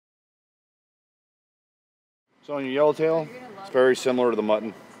So on your yellowtail, it's very similar to the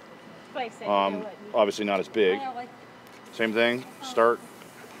mutton. Obviously not as big. Same thing, start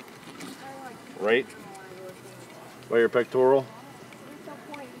right by your pectoral.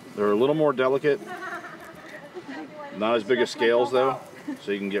 They're a little more delicate. Not as big as scales though,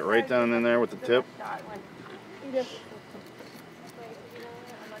 so you can get right down in there with the tip.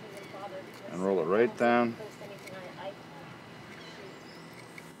 And roll it right down.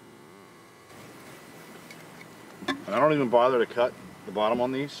 And I don't even bother to cut the bottom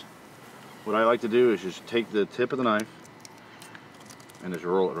on these. What I like to do is just take the tip of the knife and just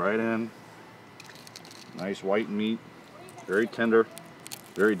roll it right in. Nice white meat, very tender,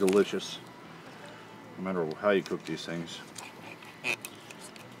 very delicious, no matter how you cook these things.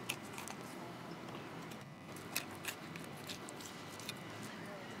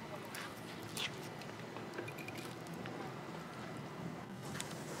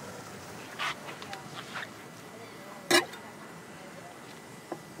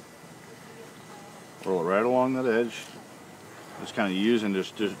 Roll it right along that edge. Just kind of use and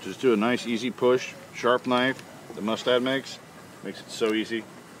just do a nice easy push. Sharp knife that Mustad makes it so easy.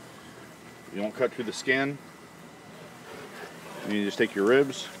 You don't cut through the skin. And you just take your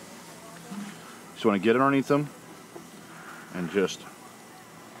ribs. Just want to get it underneath them and just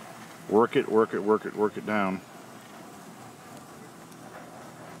work it down.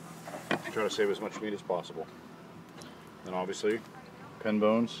 Try to save as much meat as possible. And obviously, pen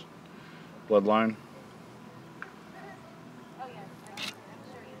bones, bloodline.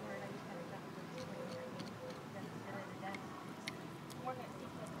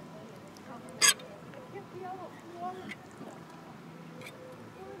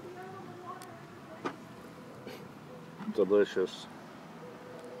 Delicious.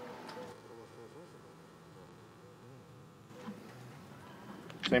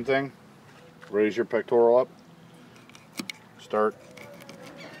 Same thing, raise your pectoral up, start,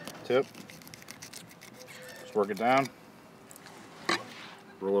 tip, just work it down,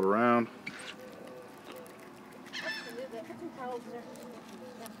 roll it around.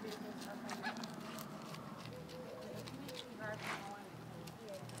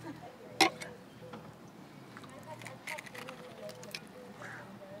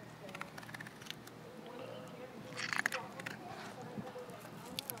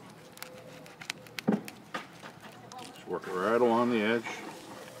 Work it right along the edge.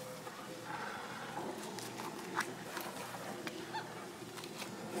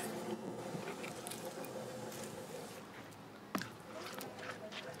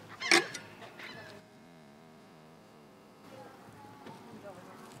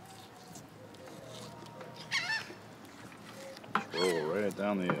 Just roll right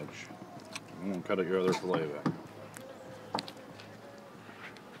down the edge. I'm going to cut out your other fillet back.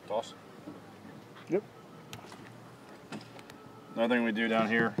 Toss. Yep. Another thing we do down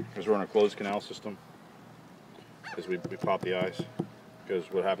here, because we're on a closed canal system, is we pop the eyes. Because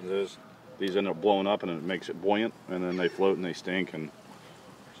what happens is these end up blowing up and it makes it buoyant, and then they float and they stink, and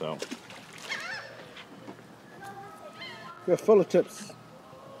so. We're full of tips.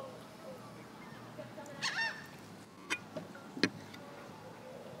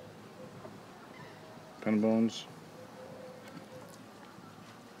 Pen bones.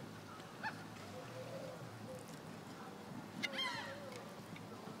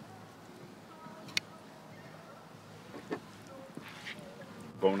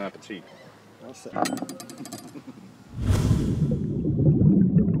 Bon appetit. That's it.